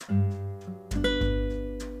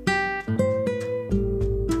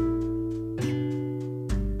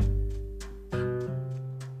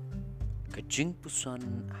Jing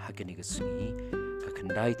pusan hagani gasngi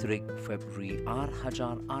kakandai turik February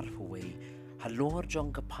hajar Huawei halor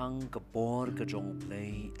jong kapang kabor ka jong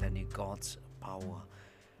play lani God's power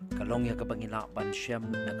kalong ya kabangila ban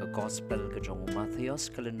shem na ka gospel ka jong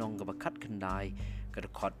Matthias kalenong ka bakat kandai ka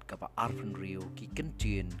dekot ka ba arfan rio ki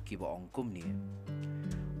kentien ki ba ong kumni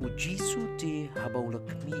u jisu te habaula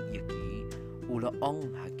kmi yaki ula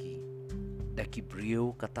ong haki daki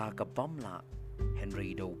brio kata ka bamla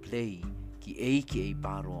Henry do play ki a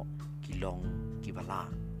paro ki long ki bala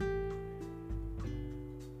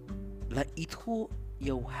la ithu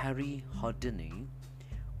yo Harry Houdini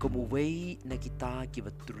kumuway na kita ki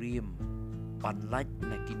batrim panlat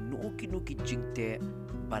na kinu ki jingte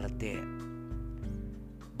balate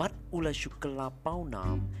bat ula syukla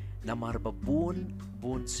paunam na marbabun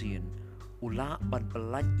bonsin ula ban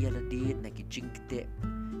pelat yalade na ki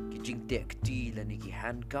jingte kti la ni ki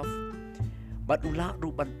handcuff bat ula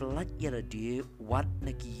ruban pelat yalade wat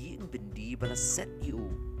na ki yin bindi bala set you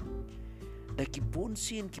da ki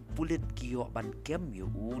bonsin ki bullet ki yo ban kem you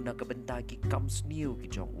na ka benda ki kam snew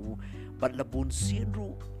ki jong u bat la bonsin ru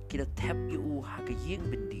ki da tap you ha ka yin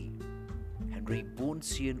bindi Henry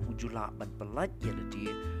bonsin ujula ban pelat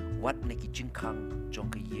yalade wat na ki jingkang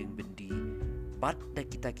jong ka yin bindi bat da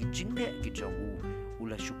kita ki jingde ki jong u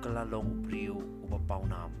ula syukala long brio uba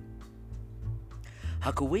paunam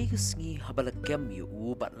hakaway kasngi habala kem yu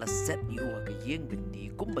bat la set yu haka yeng bindi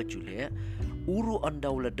kumba jule uru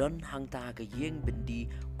andaw la don hangta haka yeng bindi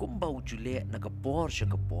kumba jule nagabor siya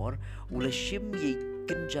kabor ula shim ye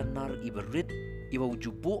kenjanar ibarit iba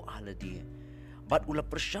ujubo haladi bat ula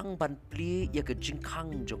persyang ban pli ya ka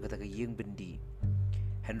jingkang jong kata ka yeng bindi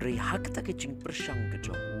Henry hakta ka jing persyang ka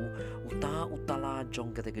jong utala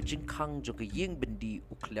jong kata ka jingkang jong ka yeng bindi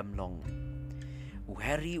uklem long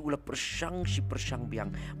Harry ula persyang si persyang biang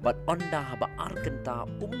bat onda haba arkenta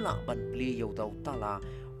umla ban pli yau tau tala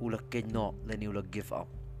ula kenno leni ula give up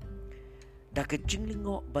da ke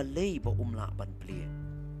jinglingo balei ba umla ban pli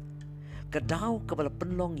kadau kabala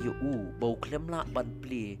penlong yu bau klemla ban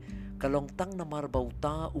pli kalong tang namar bau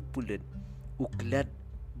ta upulet uklet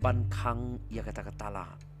ban khang ya kata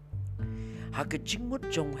katala ha ke jingmut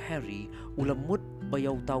jong Harry ula mut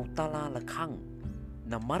bayau tau tala la khang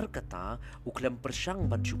na markata uklam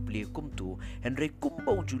persyang ban juple kumtu Henry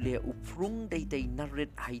kumbau jule uprung dai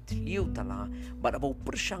narit hait liu tala bat abau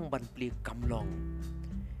persyang ban ple kamlong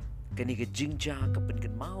kani ke jingja ka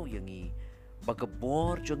pengen mau yangi baga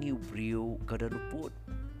bor jongi ubrio kada nuput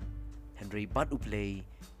Henry bat uplay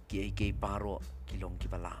ki paro kilong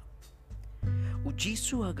kibala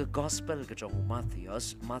Ujisu haga gospel ke jong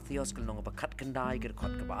Matthias kalong bakat kendai ke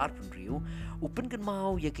kot ke baar penriu upen kan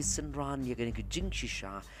mau ya ki senran ya ke jing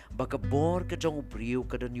shisha baga bor ke jong briu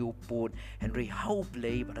ke dan yu pot Henry how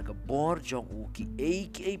play pada ke bor jong u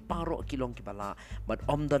ki paro kilong ki bala bat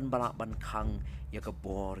omdan bala ban khang ya ke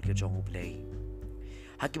bor ke jong play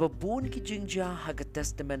Hakiba bun ki jingja haga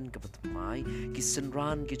testament ke patmai ki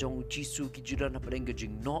senran ki jong jisu ki judan hapadeng ke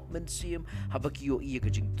jing not mensiam habaki yo iya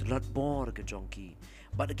ke jing tlat bor ke jong ki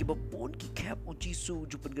bad ki bun ki kap u jisu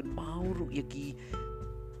jupen gen mauru ya ki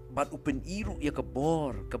bad upen iru ya ke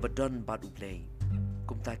bor ke badan bad u play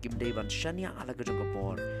kum takim dei ban shania ala ke jong ke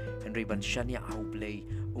bor Henry ban shania au play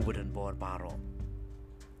u badan bor baro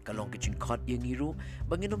kalong ke jing khot yang iru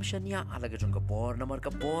banginom shania ala ke jong ke bor namar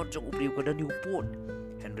ke bor jong u priu ke dan yu pot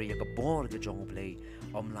Henry ya ka bor ke jong play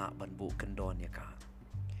omla ban bu kendon ya ka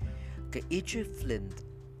ke AJ Flint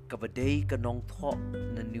ka badai ka nong tho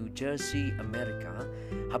na New Jersey America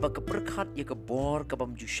haba ka perkhat ya ka bor ka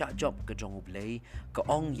bam ju sha job ke jong play ka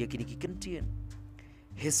ong ya kini ki kentien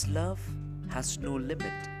His love has no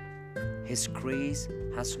limit His grace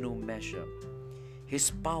has no measure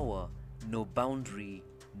His power no boundary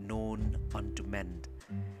known unto men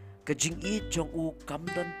ka jing i jong u kam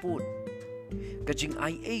dan put Kajing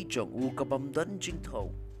ai jong u kabam dan jing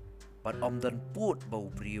thau pat om dan put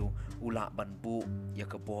bau briu ula ban bu ya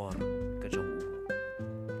kabor kajong u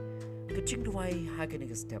kajing duai ha ke ne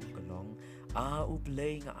step kalong a u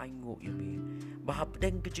play nga ai ngo yumi bahap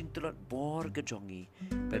deng kajing tulat bor kajongi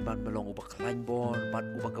pen ban melong u baklain bor bat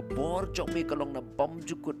u bakabor jong me kalong na bam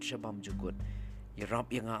jukut shabam jukut ya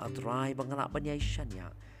rap yang a atrai bangala banyai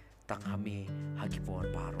shanya tang hami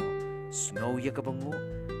hakipon baro Snow ya kabangu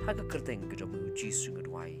haga kerteng ke jamu jisu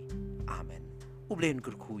ngadwai amen ublen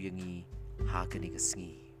kurku yangi ha kani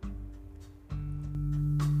gasngi